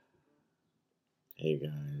Hey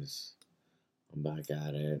guys, I'm back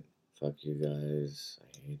at it. Fuck you guys. I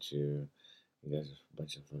hate you. You guys are a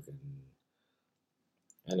bunch of fucking.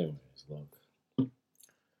 Anyways, look. If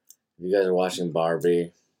you guys are watching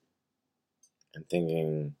Barbie and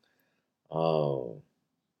thinking, oh,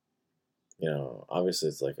 obviously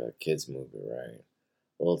it's like a kid's movie, right?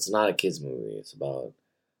 Well, it's not a kid's movie. It's about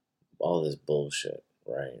all this bullshit,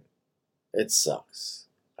 right? It sucks.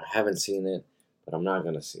 I haven't seen it, but I'm not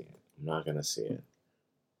gonna see it. I'm not gonna see it.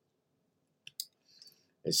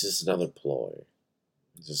 It's just another ploy.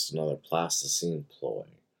 It's just another plasticine ploy.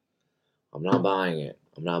 I'm not buying it.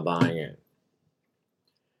 I'm not buying it.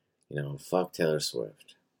 Fuck Taylor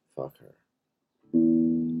Swift. Fuck her.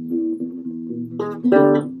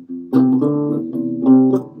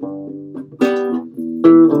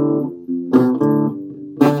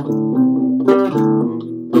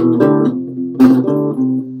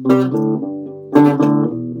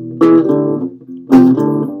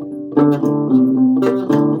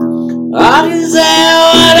 I can say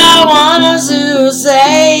what I want to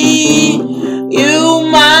say. You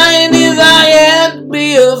mind if I can't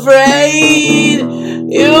be afraid?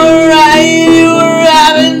 You're right, you were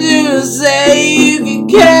having to say. You can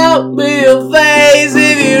count me your face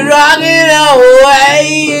if you rock it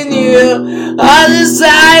away. And you on the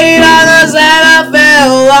Santa Fe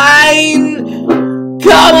line.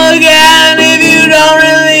 Come again if you don't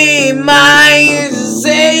really mind.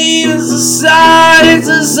 Say it's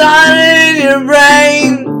a sun in your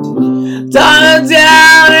brain. Tunnel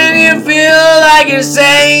down and you feel like you're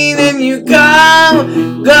sane. And you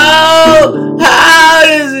come, go, how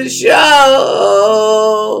does it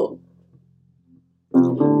show?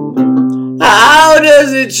 How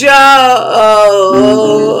does it show?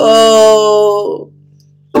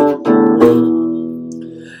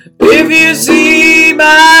 If you see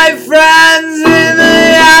my friends in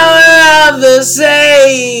the hour of the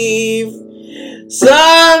safe,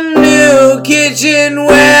 some new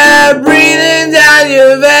kitchenware breathing down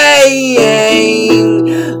your vein,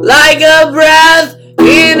 like a breath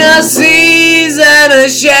in a season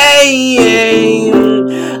of shame.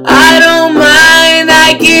 I don't mind,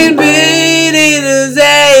 I can beat it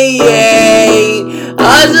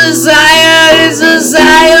as a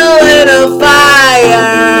society in a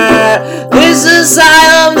fire. This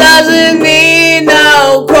asylum doesn't need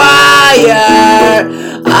no choir.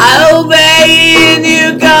 I obey and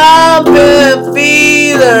you come with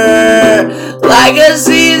fever, like a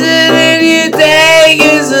season and you take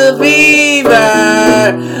is a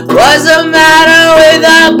fever. What's the matter with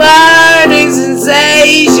a burning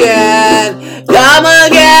sensation? Come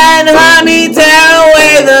again, honey, tear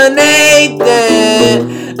away the Nathan.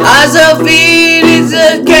 As a feed, it's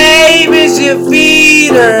a cave, it's your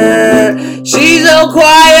feeder. She's a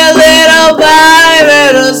quiet little vibe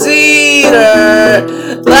and a cedar,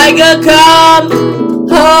 like a come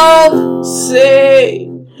home sick.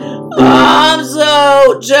 I'm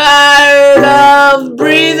so tired of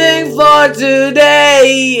breathing for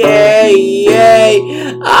today.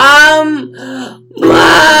 I'm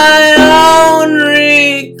my own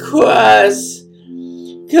request,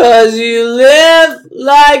 'cause you live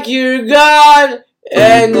like you're gone,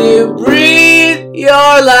 and you breathe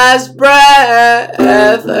your last breath,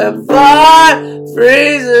 and far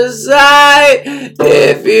freeze aside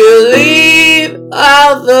if you leave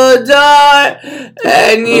out the door,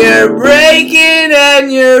 and you're breaking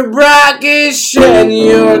and you're brackish and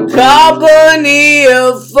your company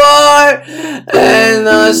of four, and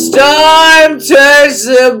the storm turns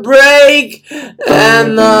to break,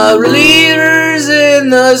 and the leaders in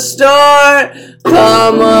the store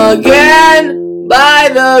come again by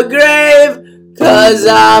the grave, 'cause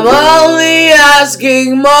I'm only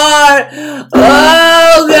asking more.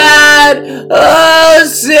 Oh God, oh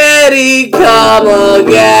city, come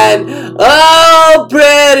again. Oh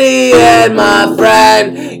pretty and my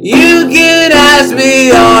friend, you can ask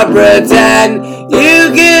me or pretend.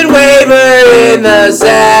 You can waver in the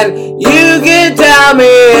sand. You can tell me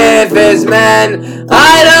if it's meant.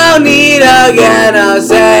 I don't need again, I'll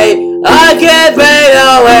say. I can't fade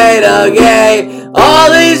away the gay.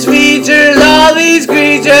 All these features, all these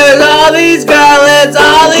creatures, all these girlets,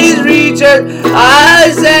 all these reachers.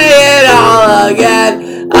 I say it all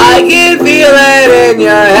again. I can feel it in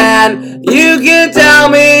your hand. You can tell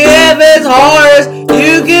me if it's horse.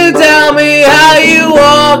 You can tell me how you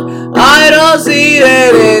walk. I don't see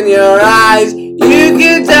it in your eyes. You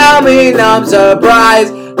can tell me I'm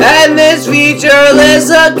surprised. And this featureless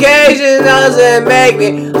occasion doesn't make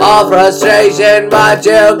me all frustration, but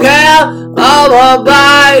you can't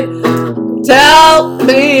abide. Tell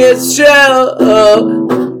me it's true.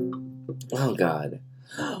 Oh God.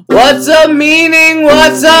 What's the meaning?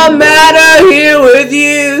 What's the matter here with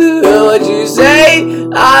you? Would you say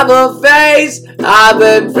I'm a face? I've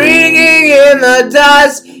been freaking in the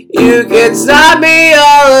dust. You can stop me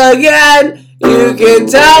all again. You can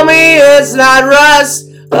tell me it's not rust.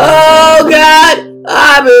 Oh God,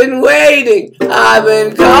 I've been waiting. I've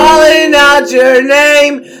been calling out your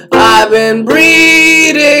name. I've been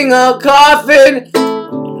breathing a coffin,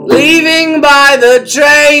 leaving by the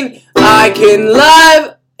train. I can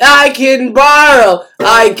love, I can borrow,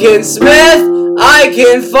 I can smith, I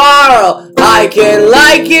can furrow, I can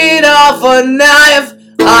like it off a knife,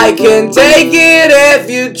 I can take it if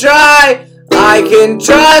you try, I can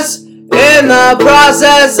trust in the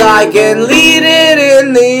process, I can lead it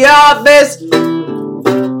in the office.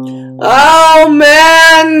 Oh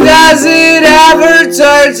man, does it ever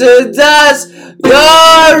turn to dust?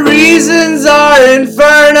 Your reasons are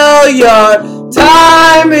infernal, your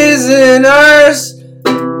time is in earth.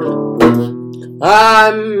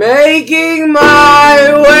 I'm making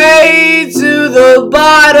my way to the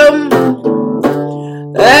bottom,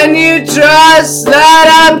 and you trust that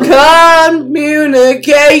I'm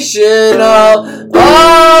communicational.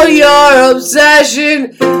 Oh, your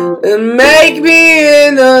obsession and make me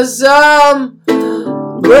into some,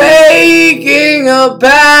 breaking a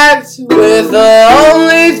pact with the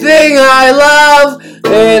only thing I love,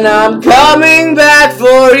 and I'm coming back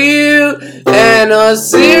for you, and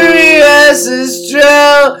Osiris is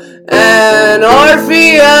true, and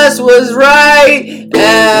Orpheus was right,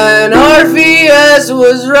 and Orpheus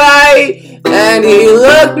was right, and he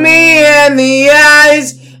looked me in the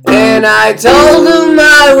eyes, and I told him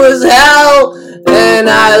I was hell, and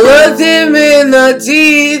I looked him in the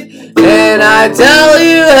teeth, and I tell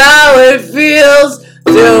you how it feels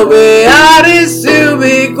to be honest, to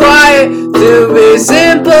be quiet, to be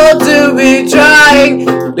simple, to be trying,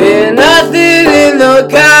 be nothing in the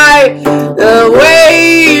sky, the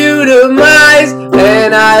way you demise.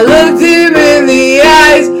 And I looked him in the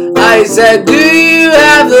eyes, I said, do you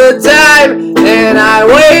have the time? And I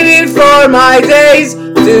waited for my days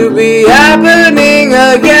to be happening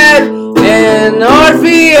again, and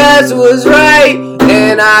Orpheus was right,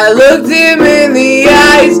 and I looked him in the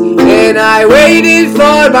eyes, and I waited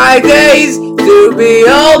for my days to be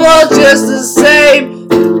almost just the same.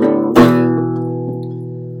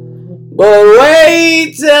 But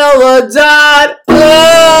wait till the dawn.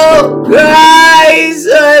 Oh Christ,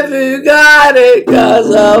 if you got it,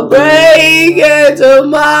 'cause I'll break it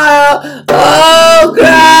tomorrow. Oh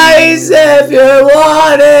Christ, if you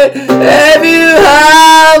want it, if you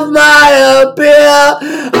have my appeal.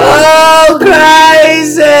 Oh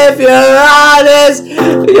Christ, if you're honest,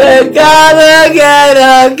 you come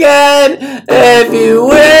again. If you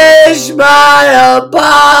wish my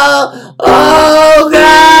apology. Oh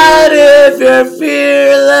God, if you're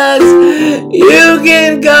fearless, you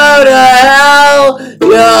can go to hell.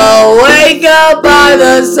 You'll wake up by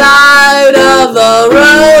the side of the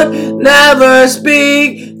road. Never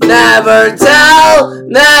speak, never tell,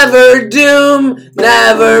 never doom,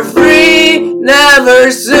 never free,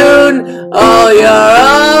 never soon. Oh, you're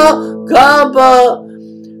all compa.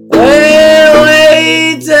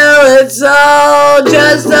 Wait till it's all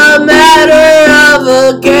just a matter of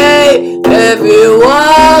a game. If you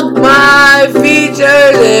walk my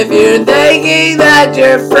features, if you're thinking that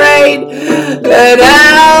you're afraid, then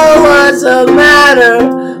hell, what's the matter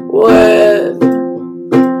with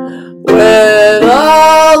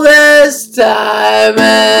all this time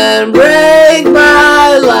and break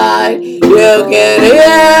my line? You can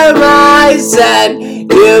hear my scent,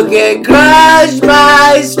 you can crush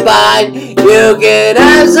my spine, you can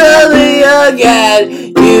answer me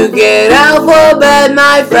again, you can alphabet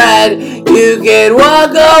my friend, you can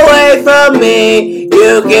walk away from me,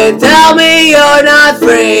 you can tell me you're not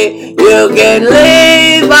free, you can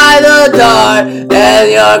leave by the door, and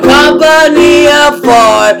your company of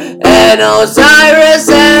four, and Osiris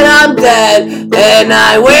said I'm dead, and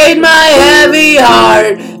I weighed my heavy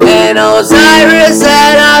heart, and Osiris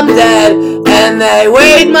said I'm dead, and they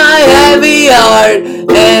weighed my heavy heart,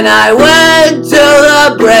 and I went to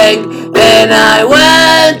the brink, and I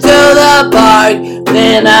went to the park,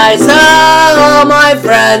 and I saw all my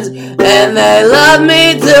friends, and they loved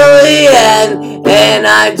me till the end, and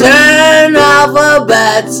I turned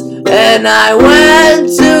alphabets, and I went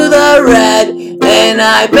to the red, and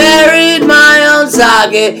I buried my own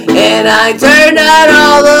socket, and I turned out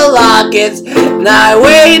all the lockets, and I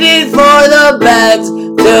waited for the beds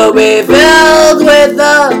to be filled with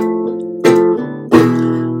the...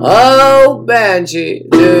 Oh, Banshee,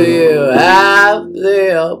 do you have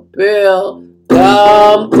the appeal?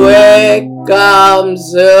 Come quick, come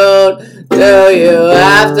soon. Do you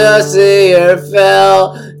have to see your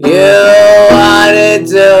fill? You wanted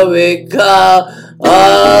to become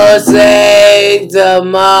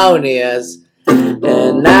sanctimonious,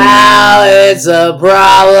 and now it's a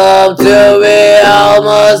problem to be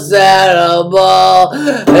almost edible.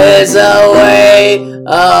 It's a weight,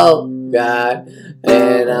 oh God,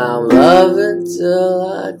 and I'm loving till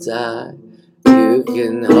I die. You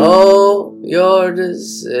can hold your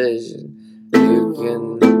decision, you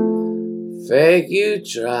can fake you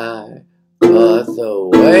try, but the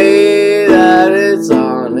way that it's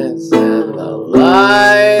honest and the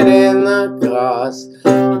light in the cost,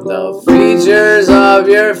 the features of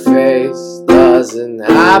your face doesn't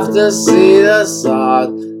have to see the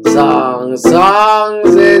songs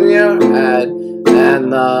in your head.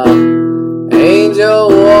 And the angel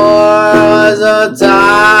war was a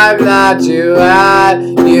time that you had.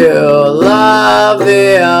 You love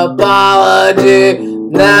the apology,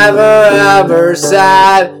 never ever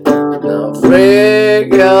sad. The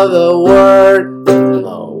freak of the word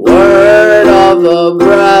of the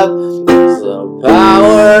breath, the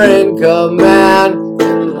power in command,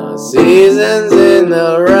 and the seasons in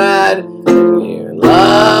the red. You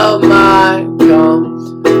love my company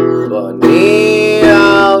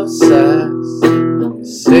of sex. You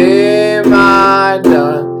see my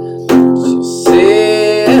done. You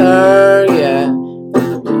see her yet.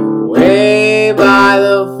 You wait by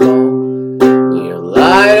the phone. You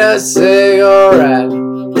light a cigarette.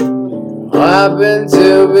 You happen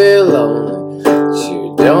to be lonely.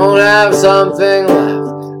 You don't have something left.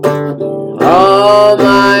 Oh,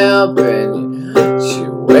 my opinion. She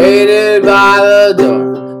waited by the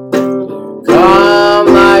door. You come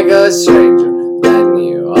like a stranger, then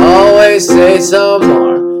you always say some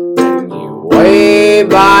more. Then you wait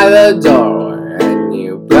by the doorway, and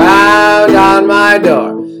you pound on my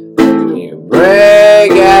door, and you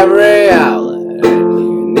break every outlet, and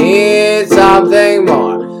you need something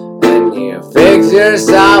more. And you fix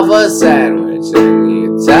yourself a sandwich, and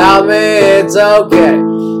you tell me it's okay.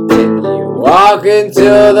 And you walk into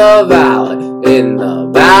the valley, in the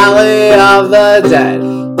valley of the dead,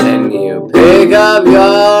 and you pick up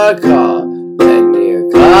your call, and you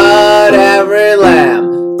cut every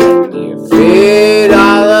lamb, and you feed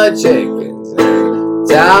all the chickens, and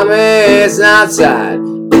tell me it's not sad,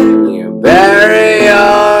 and you bury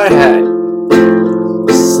your head,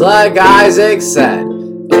 just like Isaac said.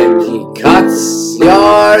 And he cuts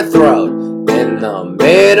your throat in the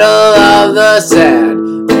middle of the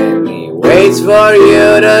sand, and he waits for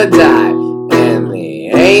you to die, and the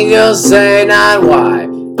angels say not why,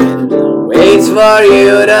 and he waits for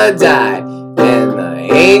you to die, and the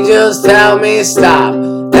angels tell me stop,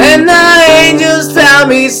 and the angels tell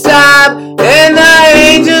me stop, and the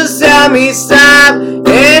angels tell me stop,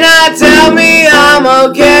 and I tell me I'm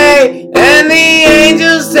okay, and the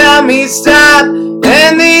angels tell me stop,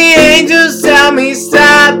 and the angels tell me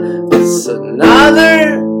stop. It's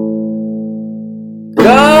another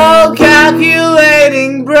go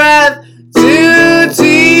calculating breath, 2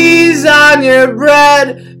 T's on your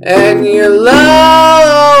bread, and you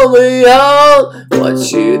lo behold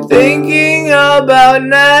what you thinking about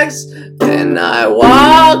next. And I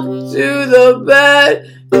walk to the bed,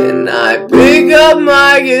 and I pick up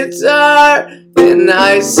my guitar, and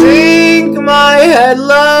I sink my head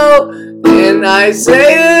low, and I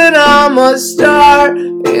say that I'm a star,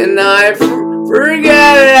 and I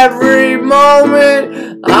forget every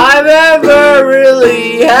moment I've ever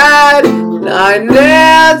really had. And I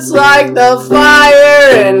dance like the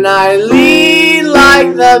fire, and I lead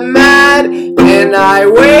like the mad, and I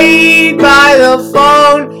wait by the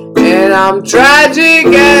phone, and I'm tragic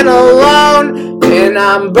and alone, and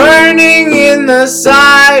I'm burning in the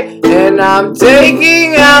side, and I'm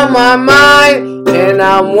taking out my mind, and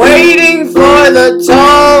I'm waiting for the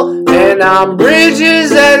toll, and I'm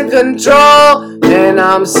bridges and control, and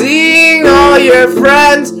I'm seeing all your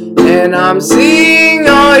friends, and I'm seeing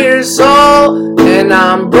all your soul, and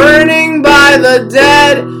I'm burning by the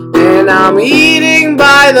dead, and I'm eating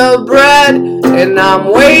by the bread, and I'm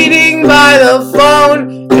waiting by the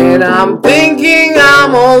phone, and I'm thinking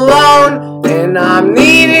I'm alone, and I'm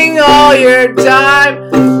needing all your time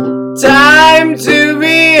to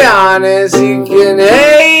be honest. You can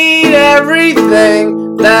hate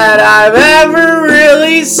everything that I've ever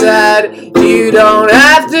really said. You don't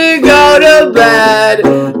have to go to bed.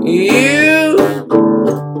 You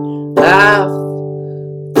have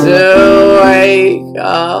to wake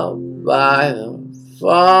up by the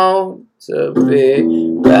phone to be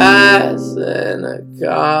passing a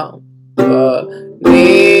company.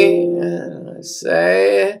 And I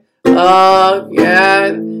say it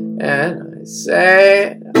again, and I say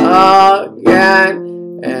it again,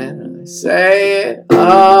 and I say it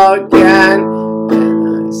again, and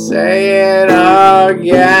I say it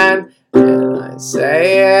again, and I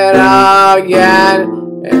say it again,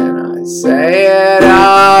 and I say it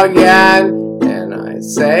again, and I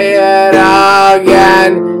say it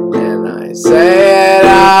again, and I say it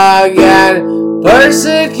again.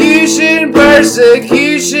 Persecution,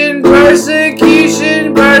 persecution,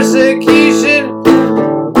 persecution, persecution.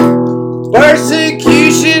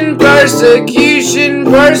 Persecution, persecution,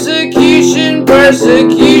 persecution,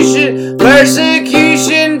 persecution,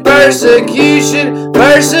 persecution, persecution,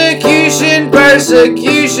 persecution,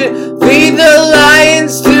 persecution. Feed the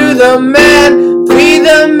lions to the man, feed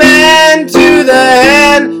the man to the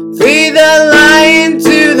hen, feed the lion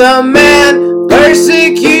to the man.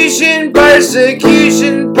 Persecution,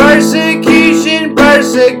 persecution, persecution,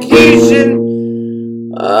 persecution.